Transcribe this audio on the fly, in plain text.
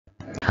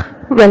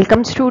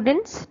Welcome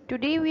students.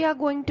 Today we are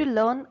going to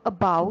learn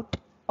about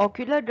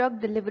ocular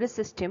drug delivery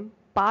system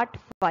part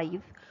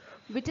 5,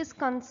 which is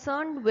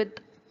concerned with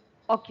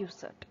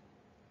Ocusert.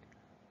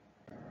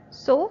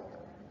 So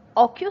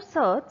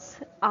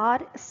Ocuserts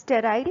are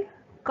sterile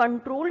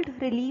controlled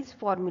release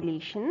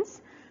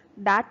formulations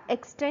that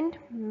extend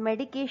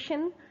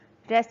medication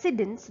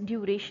residence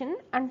duration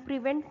and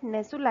prevent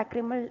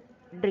nasolacrimal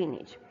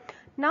drainage.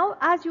 Now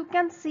as you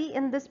can see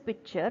in this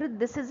picture,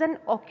 this is an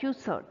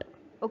Ocusert.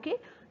 Okay,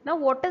 now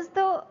what is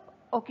the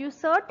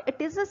Ocusert? It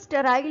is a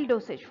sterile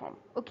dosage form,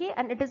 okay,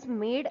 and it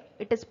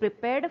is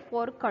prepared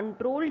for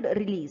controlled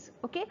release.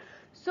 Okay,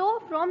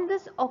 so from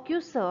this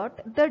Ocusert,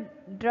 the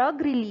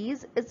drug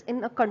release is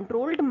in a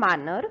controlled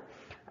manner,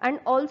 and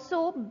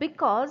also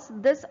because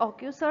this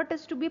Ocusert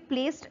is to be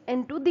placed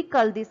into the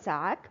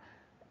cul-de-sac,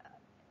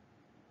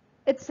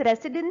 its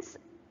residence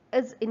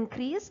is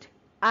increased,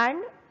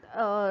 and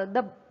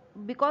the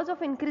because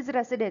of increased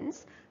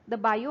residence, the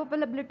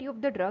bioavailability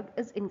of the drug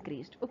is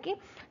increased. Okay,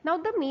 now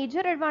the major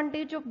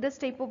advantage of this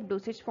type of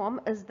dosage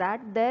form is that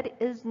there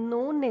is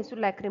no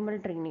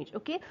nasolacrimal drainage.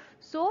 Okay,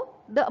 so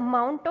the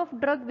amount of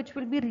drug which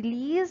will be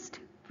released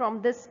from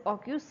this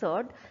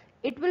Ocusert,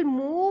 it will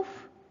move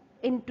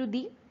into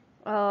the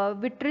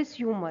vitreous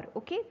humor,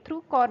 okay,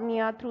 through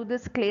cornea, through the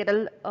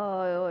scleral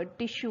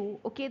tissue,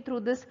 okay,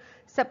 through this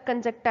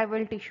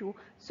subconjunctival tissue.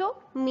 So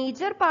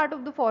major part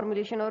of the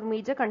formulation or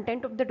major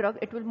content of the drug,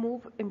 it will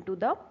move into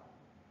the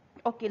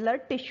ocular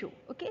tissue.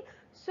 Okay,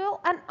 so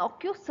an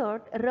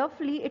Ocusert,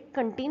 roughly it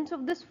contains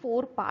of this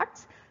 4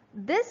 parts.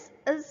 This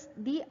is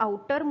the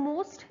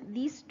outermost,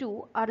 these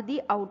two are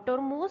the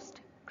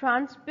outermost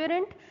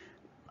transparent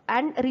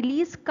and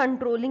release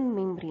controlling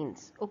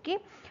membranes. Okay,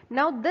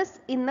 now this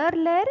inner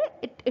layer,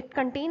 it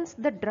contains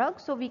the drug,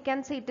 so we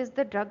can say it is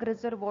the drug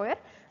reservoir,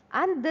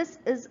 and this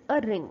is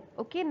a ring.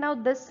 Okay, now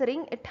this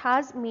ring, it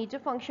has major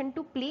function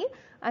to play,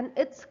 and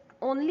its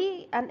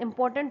only an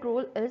important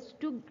role is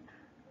to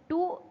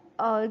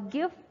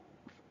give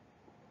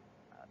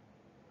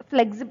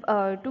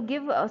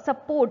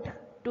support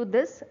to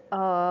this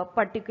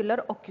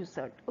particular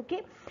Ocusert.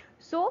 Okay,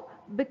 so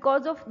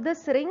because of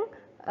this ring,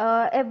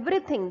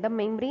 everything, the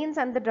membranes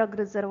and the drug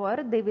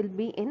reservoir, they will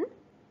be in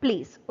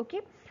place.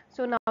 Okay,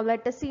 so now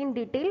let us see in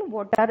detail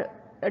what are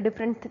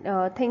different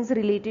things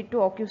related to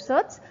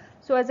Ocuserts.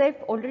 So as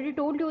I've already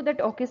told you that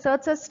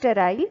Ocuserts are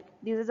sterile.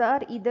 These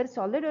are either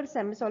solid or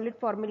semi-solid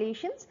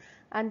formulations,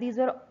 and these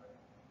are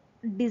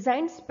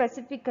designed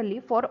specifically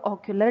for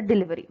ocular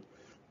delivery.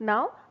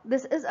 Now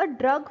this is a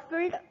drug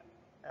filled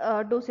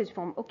dosage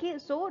form. Okay,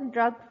 so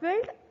drug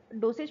filled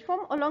dosage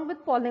form along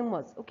with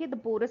polymers. Okay, the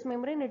porous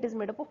membrane, it is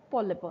made up of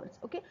polymers.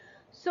 Okay,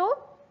 so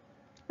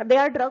they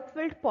are drug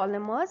filled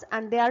polymers,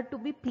 and they are to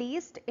be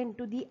placed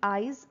into the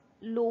eye's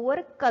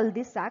lower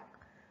cul-de-sac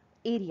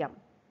area.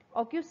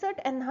 Ocusert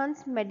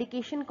enhance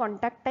medication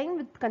contact time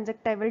with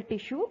conjunctival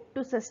tissue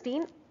to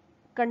sustain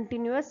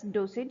continuous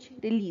dosage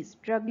release,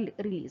 drug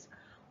release.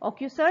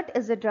 Ocusert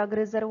is a drug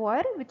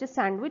reservoir which is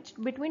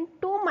sandwiched between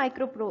two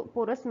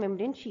microporous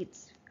membrane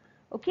sheets.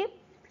 Okay,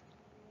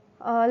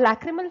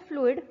 lacrimal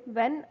fluid,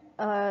 when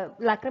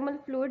lacrimal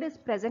fluid is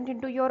present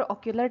into your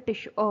ocular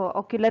tissue,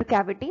 ocular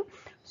cavity,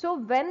 so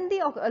when the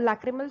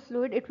lacrimal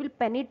fluid, it will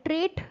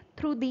penetrate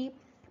through the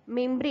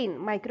membrane,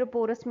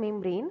 microporous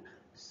membrane,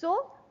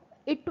 so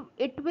it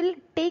will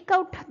take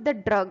out the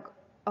drug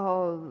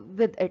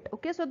with it.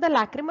 Okay, so the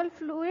lacrimal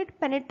fluid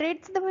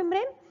penetrates the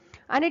membrane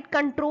and it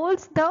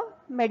controls the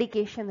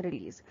medication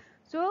release.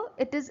 So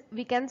it is,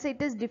 we can say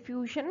it is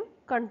diffusion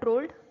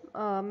controlled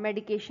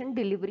medication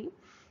delivery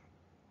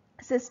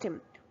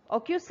system.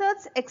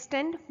 Ocuserts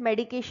extend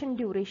medication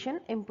duration,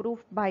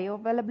 improve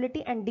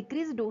bioavailability, and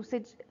decrease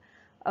dosage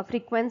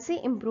frequency,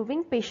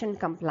 improving patient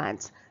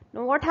compliance.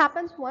 Now what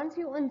happens once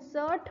you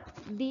insert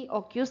the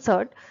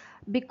Ocusert,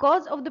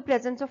 because of the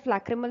presence of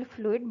lacrimal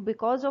fluid,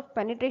 because of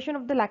penetration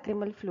of the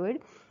lacrimal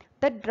fluid,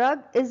 the drug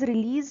is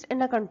released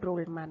in a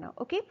controlled manner.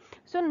 Okay,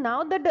 so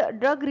now the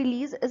drug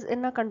release is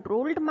in a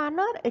controlled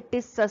manner, it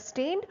is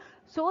sustained,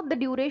 so the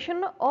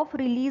duration of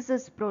release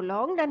is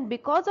prolonged, and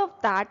because of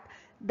that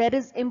there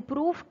is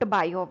improved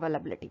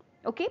bioavailability.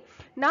 Okay,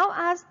 now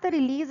as the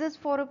release is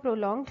for a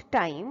prolonged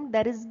time,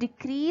 there is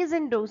decrease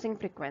in dosing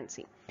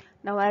frequency.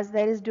 Now as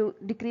there is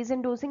decrease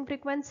in dosing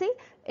frequency,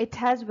 it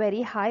has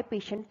very high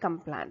patient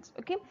compliance.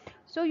 Okay,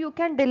 so you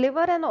can deliver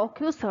an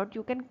Ocusert,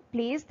 you can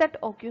place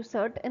that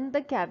Ocusert in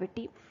the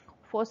cavity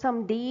for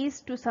some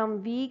days to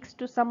some weeks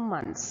to some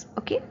months.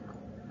 Okay,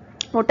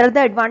 what are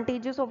the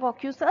advantages of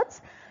Ocuserts?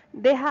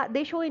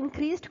 They show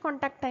increased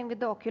contact time with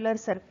the ocular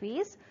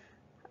surface,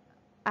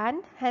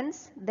 and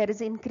hence there is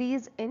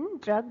increase in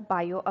drug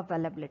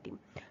bioavailability.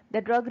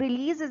 The drug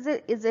release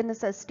is in a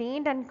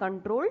sustained and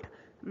controlled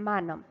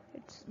manner.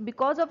 It's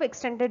because of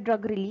extended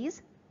drug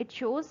release, it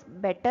shows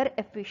better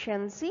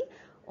efficiency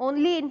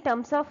only in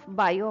terms of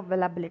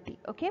bioavailability.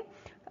 Okay,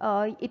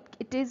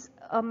 it is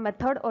a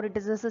method, or it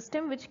is a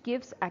system which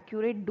gives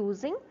accurate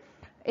dosing.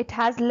 It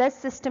has less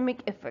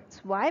systemic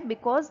effects. Why?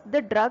 Because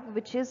the drug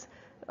which is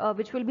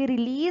which will be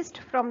released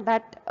from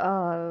that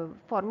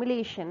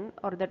formulation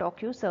or that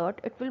occusert,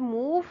 it will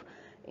move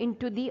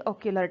into the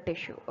ocular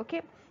tissue.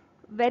 Okay,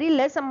 very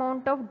less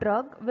amount of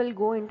drug will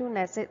go into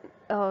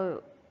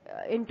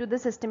the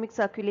systemic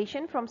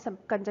circulation from some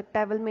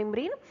conjunctival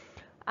membrane,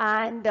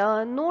 and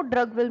no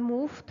drug will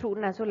move through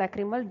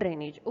nasolacrimal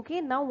drainage.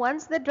 Okay, now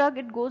once the drug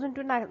it goes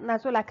into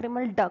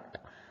nasolacrimal duct,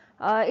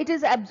 it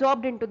is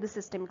absorbed into the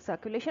systemic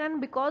circulation, and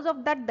because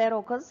of that there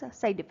occurs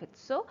side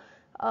effects. So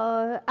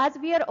as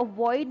we are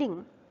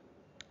avoiding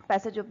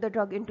passage of the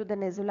drug into the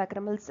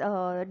nasolacrimal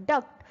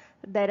duct,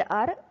 there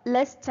are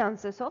less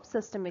chances of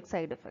systemic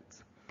side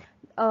effects.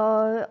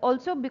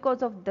 Also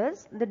because of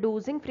this, the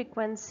dosing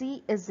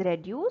frequency is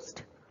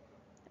reduced,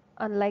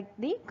 unlike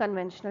the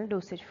conventional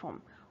dosage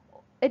form.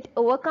 It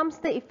overcomes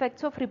the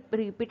effects of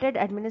repeated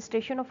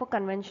administration of a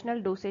conventional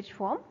dosage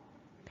form.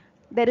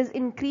 There is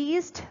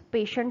increased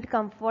patient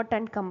comfort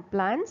and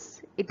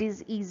compliance. It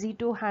is easy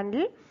to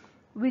handle.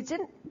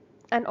 Vision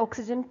and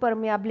oxygen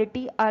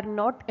permeability are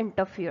not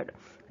interfered.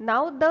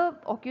 Now the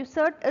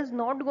Ocusert is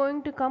not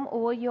going to come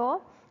over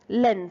your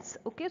lens.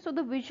 Okay, so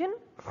the vision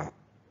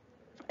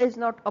is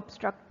not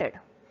obstructed.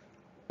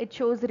 It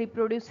shows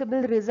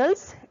reproducible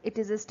results. It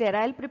is a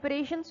sterile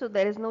preparation, so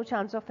there is no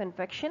chance of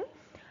infection.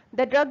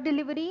 The drug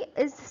delivery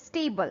is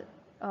stable.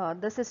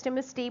 The system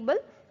is stable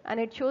and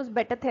it shows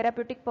better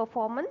therapeutic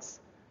performance.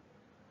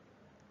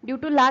 Due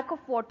to lack of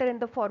water in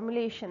the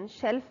formulation,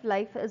 shelf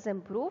life is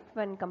improved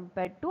when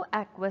compared to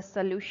aqueous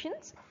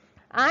solutions,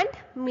 and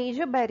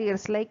major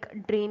barriers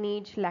like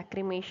drainage,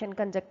 lacrimation,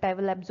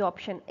 conjunctival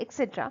absorption,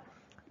 etc.,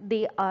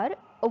 they are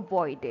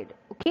avoided.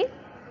 Okay.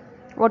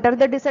 What are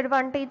the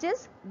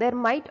disadvantages? There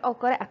might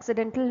occur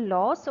accidental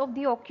loss of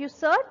the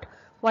Ocusert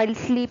while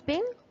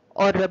sleeping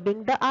or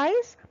rubbing the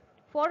eyes.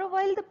 For a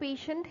while the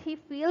patient he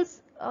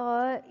feels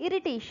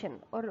irritation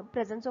or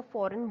presence of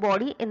foreign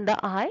body in the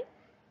eye.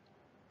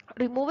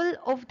 Removal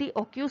of the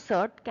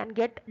Ocusert can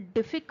get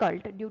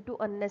difficult due to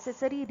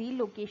unnecessary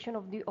relocation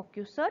of the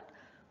Ocusert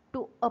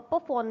to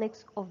upper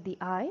fornix of the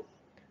eye.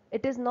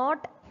 It is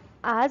not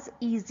as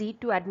easy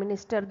to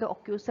administer the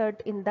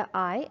Ocusert in the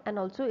eye, and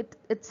also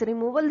its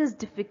removal is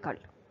difficult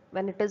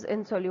when it is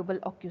insoluble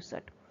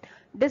Ocusert.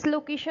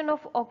 Dislocation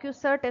of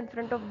Ocusert in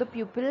front of the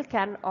pupil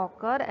can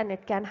occur and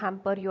it can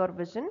hamper your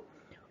vision.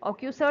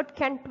 Ocusert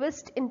can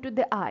twist into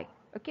the eye,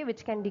 okay,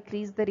 which can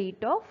decrease the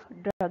rate of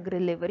drug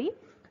delivery.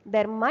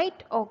 There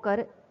might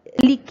occur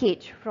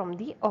leakage from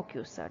the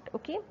Ocusert.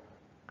 Okay.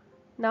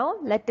 Now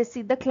let us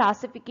see the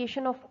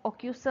classification of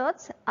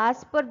Ocuserts.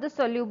 As per the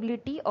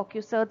solubility,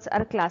 Ocuserts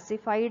are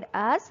classified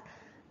as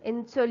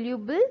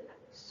insoluble,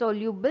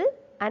 soluble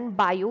and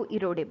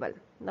bioerodible.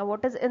 Now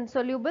what is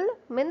insoluble?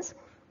 Means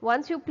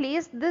once you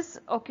place this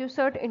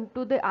Ocusert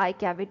into the eye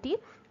cavity,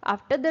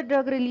 after the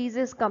drug release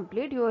is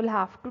complete, you will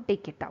have to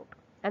take it out.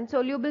 And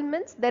soluble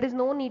means there is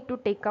no need to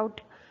take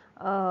out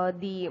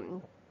the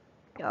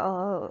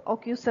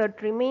Ocusert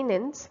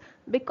remainants,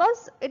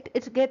 because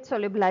it gets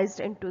solubilized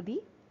into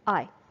the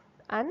eye.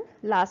 And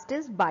last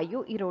is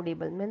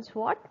bioerodible. Means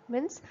what?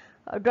 Means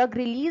drug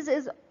release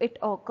it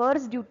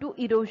occurs due to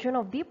erosion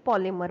of the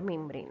polymer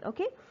membrane.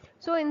 Okay.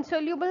 So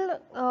insoluble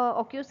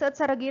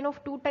Ocuserts are again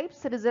of two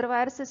types: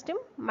 reservoir system,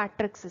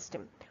 matrix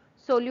system.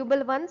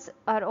 Soluble ones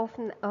are of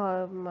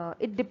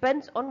it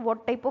depends on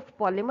what type of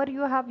polymer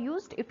you have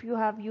used. If you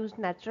have used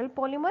natural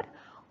polymer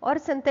or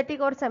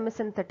synthetic or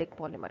semi-synthetic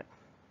polymer.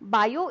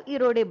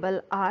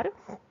 Bioerodible are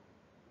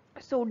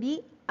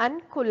sodium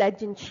and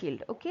collagen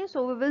shield. Okay,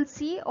 so we will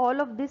see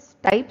all of these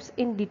types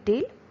in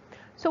detail.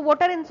 So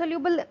what are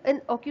insoluble in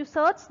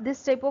Ocuserts?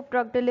 This type of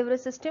drug delivery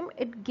system,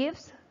 it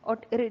gives or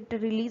it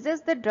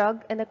releases the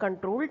drug in a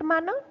controlled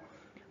manner,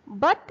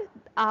 but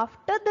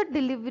after the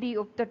delivery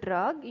of the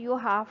drug you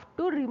have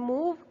to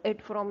remove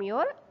it from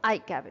your eye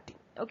cavity.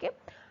 Okay.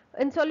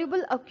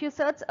 Insoluble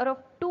Ocuserts are of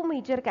two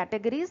major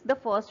categories. The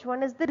first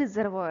one is the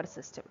reservoir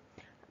system.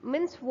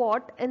 Means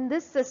what? In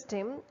this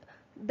system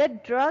the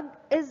drug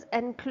is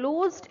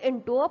enclosed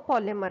into a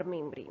polymer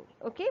membrane.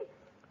 Okay,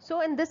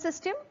 so in this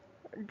system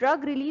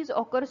drug release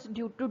occurs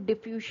due to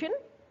diffusion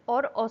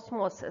or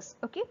osmosis.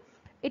 Okay,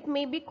 it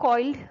may be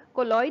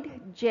colloid,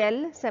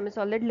 gel,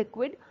 semi-solid,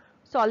 liquid,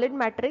 solid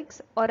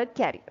matrix or a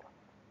carrier.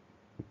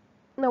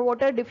 Now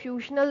what are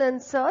diffusional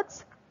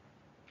inserts?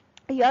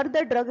 Here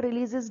the drug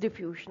release is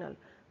diffusional.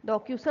 The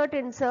Ocusert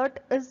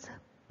insert is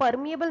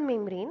permeable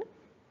membrane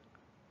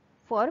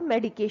for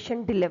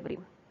medication delivery.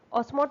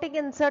 Osmotic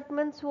insert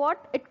means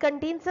what? It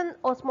contains an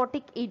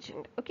osmotic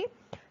agent. Okay,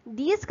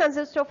 these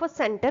consist of a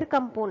center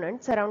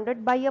component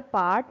surrounded by a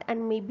part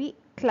and may be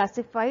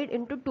classified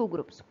into two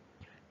groups.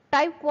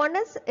 Type 1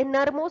 is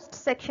innermost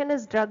section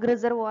is drug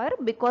reservoir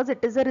because it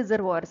is a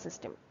reservoir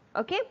system.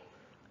 Okay,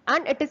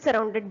 and it is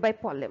surrounded by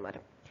polymer.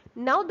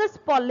 Now this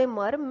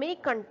polymer may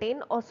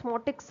contain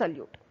osmotic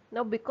solute.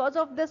 Now because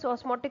of this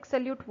osmotic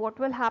solute, what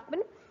will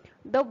happen?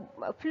 The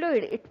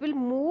fluid, it will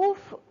move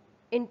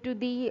into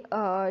the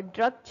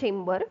drug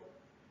chamber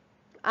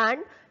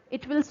and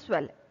it will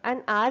swell,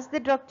 and as the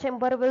drug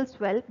chamber will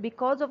swell,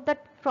 because of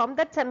that, from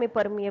that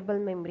semi-permeable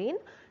membrane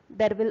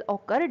there will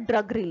occur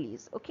drug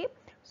release. Okay,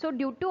 so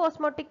due to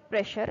osmotic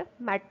pressure,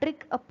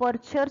 matrix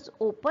apertures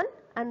open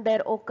and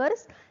there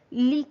occurs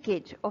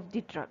leakage of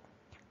the drug.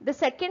 The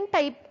second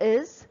type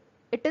is,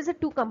 it is a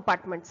two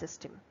compartment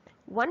system.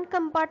 One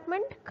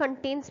compartment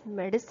contains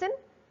medicine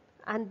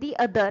and the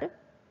other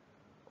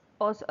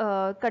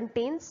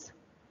contains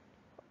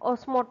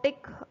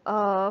osmotic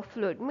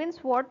fluid.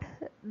 Means what?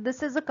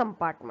 This is a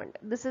compartment,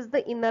 this is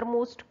the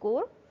innermost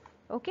core.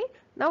 Okay,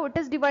 now it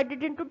is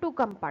divided into two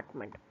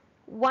compartment.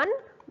 One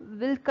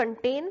will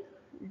contain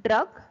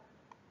drug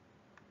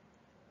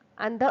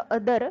and the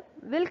other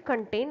will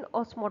contain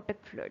osmotic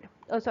fluid,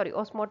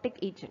 osmotic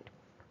agent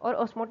or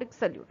osmotic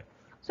solute.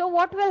 So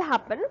what will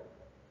happen,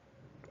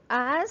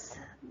 as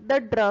the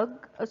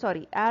drug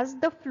as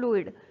the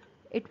fluid,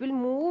 it will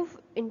move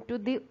into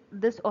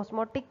this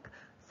osmotic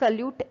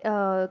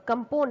solute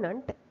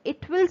component,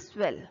 it will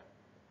swell.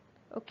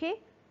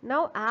 Okay,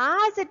 now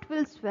as it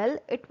will swell,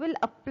 it will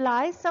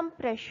apply some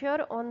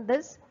pressure on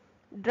this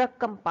drug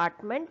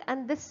compartment,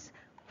 and this,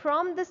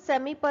 from the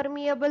semi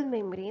permeable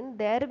membrane,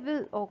 there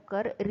will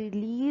occur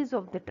release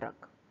of the drug.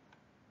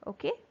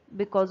 Okay,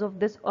 because of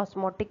this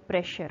osmotic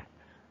pressure.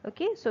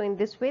 Okay, so in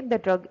this way the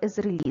drug is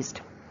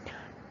released.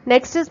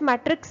 Next is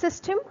matrix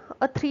system.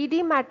 A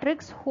 3D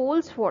matrix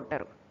holds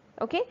water.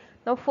 Okay,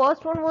 now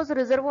first one was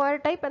reservoir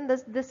type and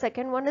this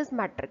second one is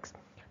matrix.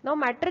 Now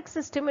matrix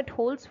system, it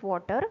holds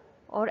water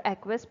or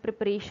aqueous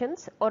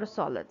preparations or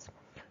solids.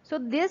 So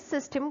this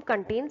system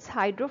contains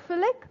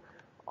hydrophilic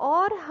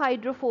or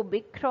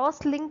hydrophobic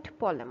cross-linked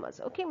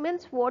polymers. Okay,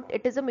 means what?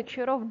 It is a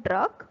mixture of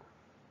drug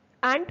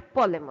and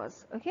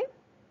polymers. Okay,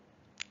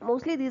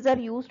 mostly these are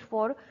used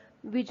for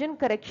vision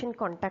correction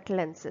contact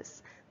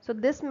lenses. So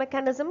this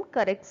mechanism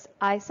corrects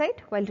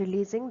eyesight while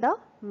releasing the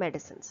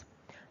medicines.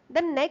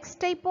 The next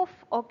type of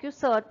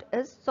ocusert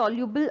is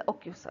soluble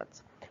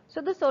ocuserts.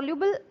 So the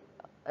soluble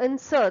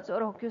inserts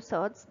or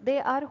ocuserts, they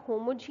are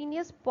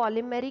homogeneous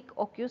polymeric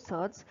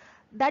ocuserts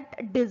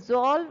that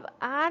dissolve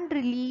and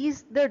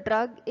release the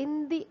drug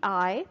in the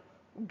eye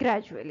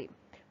gradually.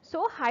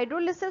 So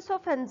hydrolysis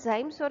of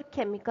enzymes or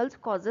chemicals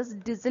causes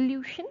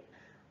dissolution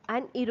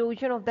and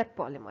erosion of that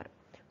polymer.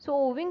 So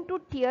owing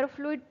to tear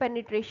fluid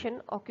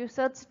penetration,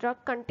 ocusert's drug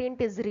content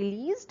is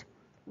released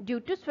due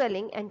to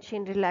swelling and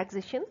chain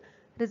relaxation,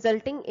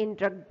 resulting in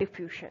drug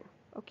diffusion.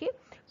 Okay,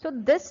 so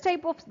this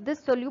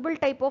soluble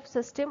type of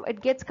system,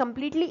 it gets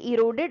completely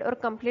eroded or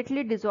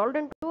completely dissolved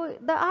into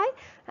the eye,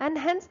 and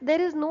hence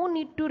there is no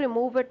need to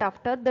remove it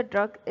after the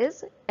drug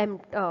is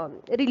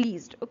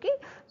released. Okay,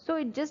 so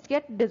it just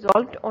gets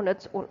dissolved on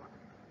its own.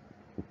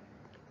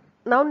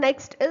 Now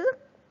next is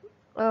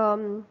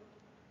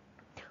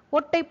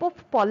what type of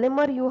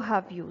polymer you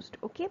have used.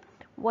 Okay,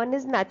 one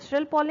is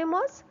natural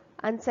polymers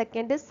and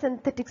second is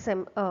synthetic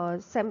and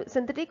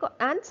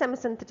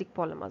semi-synthetic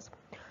polymers.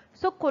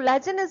 So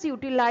collagen is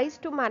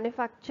utilized to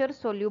manufacture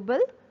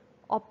soluble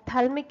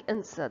ophthalmic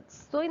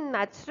inserts. So in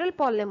natural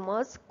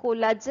polymers,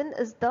 collagen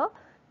is the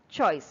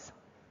choice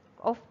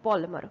of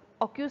polymer.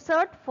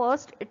 Ocusert,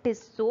 first it is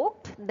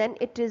soaked, then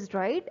it is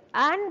dried,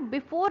 and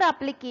before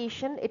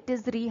application it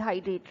is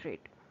rehydrated.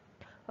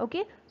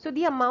 Okay, so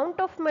the amount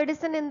of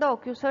medicine in the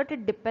Ocusert,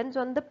 it depends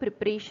on the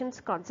preparation's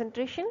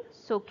concentration,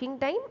 soaking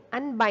time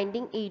and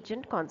binding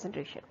agent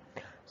concentration.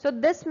 So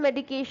this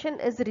medication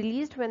is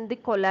released when the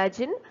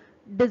collagen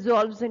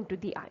dissolves into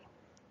the eye.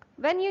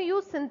 When you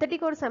use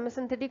synthetic or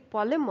semi-synthetic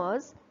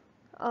polymers,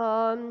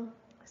 at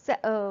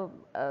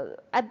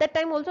that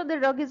time also the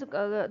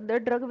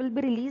drug will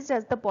be released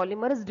as the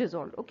polymer is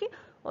dissolved. Okay,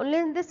 only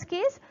in this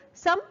case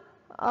some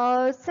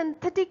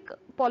synthetic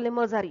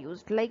polymers are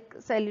used, like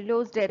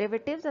cellulose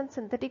derivatives and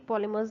synthetic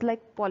polymers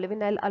like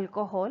polyvinyl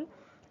alcohol.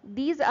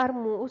 These are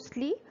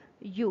mostly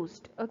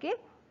used. Okay,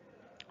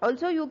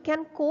 also you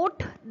can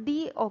coat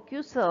the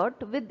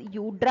Ocusert with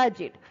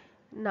Udragit.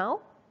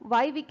 Now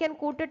why we can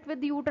coat it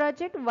with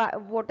Udragit?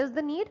 What is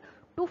the need?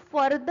 To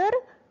further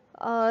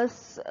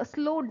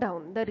slow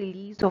down the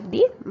release of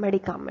the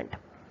medicament.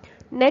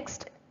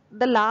 Next,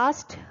 the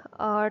last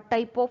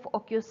type of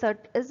Ocusert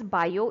is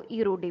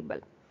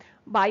bioerodible.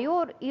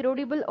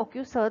 Bioerodible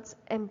Ocuserts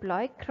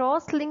employ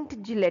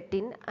cross-linked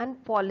gelatin and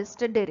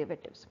polyester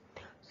derivatives.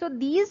 So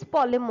these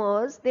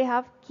polymers, they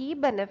have key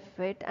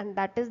benefit, and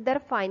that is their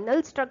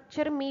final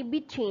structure may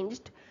be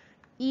changed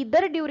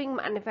either during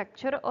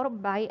manufacture or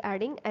by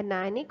adding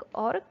anionic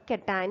or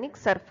cationic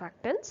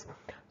surfactants,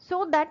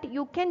 so that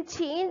you can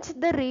change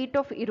the rate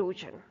of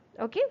erosion.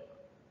 Okay,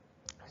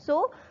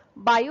 so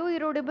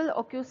bioerodible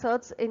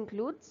Ocuserts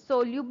include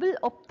soluble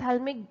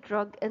ophthalmic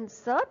drug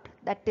insert,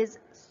 that is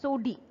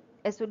SODI.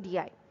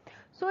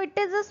 So it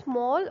is a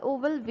small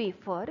oval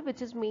wafer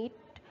which is made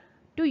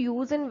to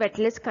use in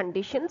wetless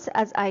conditions,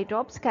 as eye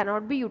drops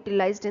cannot be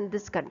utilized in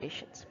these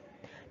conditions.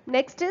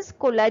 Next is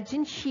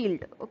collagen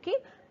shield. Okay,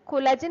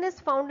 collagen is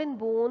found in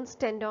bones,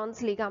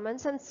 tendons,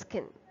 ligaments and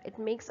skin. It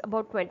makes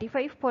about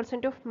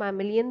 25% of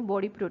mammalian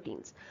body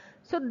proteins.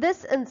 So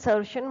this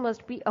insertion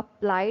must be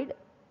applied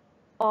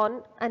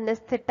on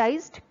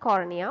anesthetized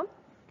cornea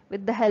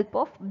with the help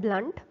of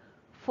blunt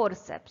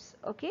forceps.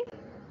 Okay,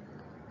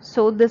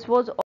 So this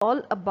was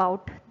all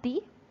about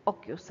the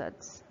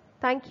ocuserts.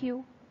 Thank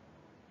you.